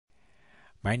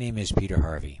My name is Peter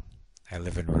Harvey. I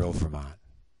live in rural Vermont.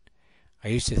 I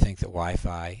used to think that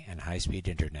Wi-Fi and high-speed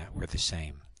internet were the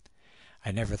same.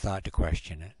 I never thought to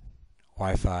question it.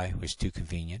 Wi-Fi was too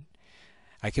convenient.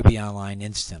 I could be online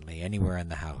instantly anywhere in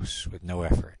the house with no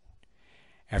effort.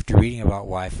 After reading about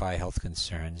Wi-Fi health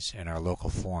concerns in our local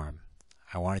forum,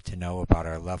 I wanted to know about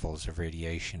our levels of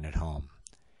radiation at home.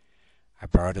 I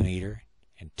borrowed a meter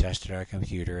and tested our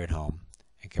computer at home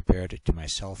and compared it to my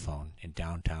cell phone in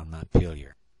downtown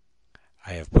Montpelier.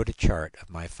 I have put a chart of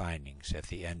my findings at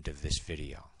the end of this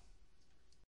video.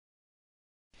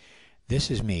 This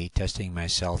is me testing my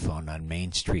cell phone on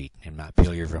Main Street in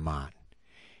Montpelier, Vermont.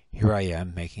 Here I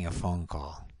am making a phone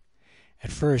call.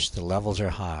 At first the levels are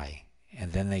high,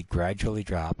 and then they gradually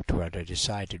drop to what I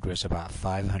decided was about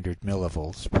 500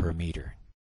 millivolts per meter.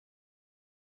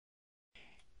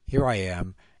 Here I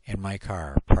am in my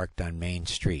car parked on Main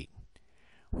Street.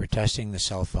 We're testing the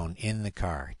cell phone in the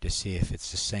car to see if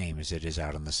it's the same as it is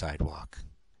out on the sidewalk.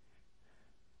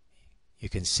 You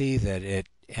can see that it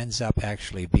ends up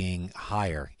actually being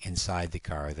higher inside the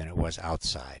car than it was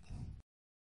outside.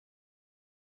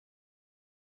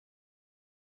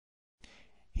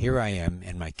 Here I am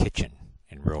in my kitchen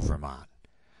in rural Vermont.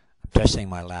 I'm testing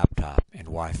my laptop in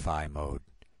Wi-Fi mode.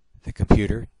 The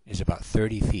computer is about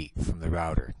 30 feet from the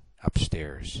router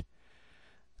upstairs.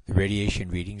 The radiation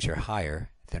readings are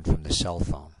higher than from the cell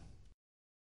phone.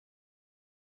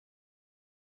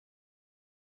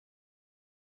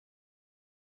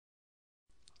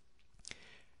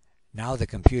 Now the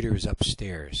computer is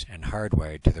upstairs and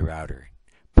hardwired to the router.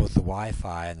 Both the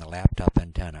Wi-Fi and the laptop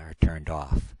antenna are turned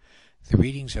off. The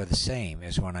readings are the same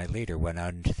as when I later went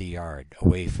out into the yard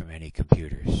away from any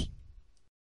computers.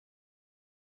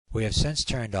 We have since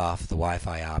turned off the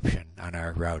Wi-Fi option on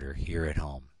our router here at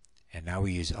home, and now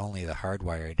we use only the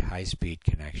hardwired high-speed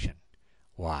connection.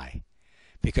 Why?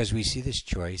 Because we see this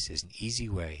choice as an easy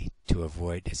way to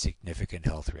avoid a significant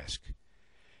health risk.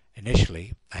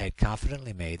 Initially, I had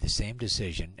confidently made the same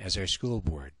decision as our school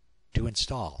board to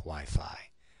install Wi-Fi.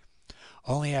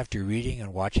 Only after reading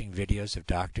and watching videos of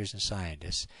doctors and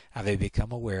scientists have I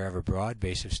become aware of a broad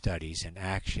base of studies and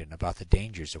action about the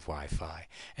dangers of Wi-Fi,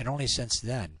 and only since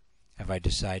then have I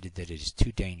decided that it is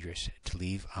too dangerous to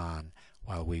leave on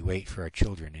while we wait for our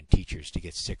children and teachers to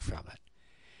get sick from it.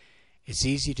 It's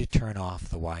easy to turn off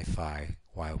the Wi-Fi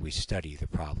while we study the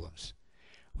problems.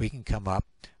 We can come up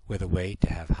with a way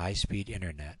to have high-speed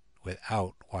internet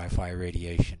without Wi-Fi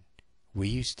radiation. We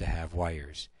used to have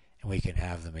wires, and we can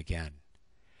have them again.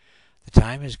 The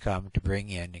time has come to bring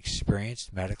in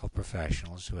experienced medical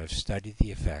professionals who have studied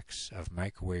the effects of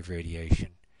microwave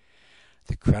radiation.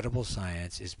 The credible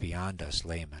science is beyond us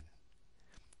laymen.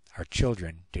 Our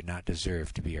children do not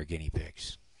deserve to be our guinea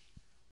pigs.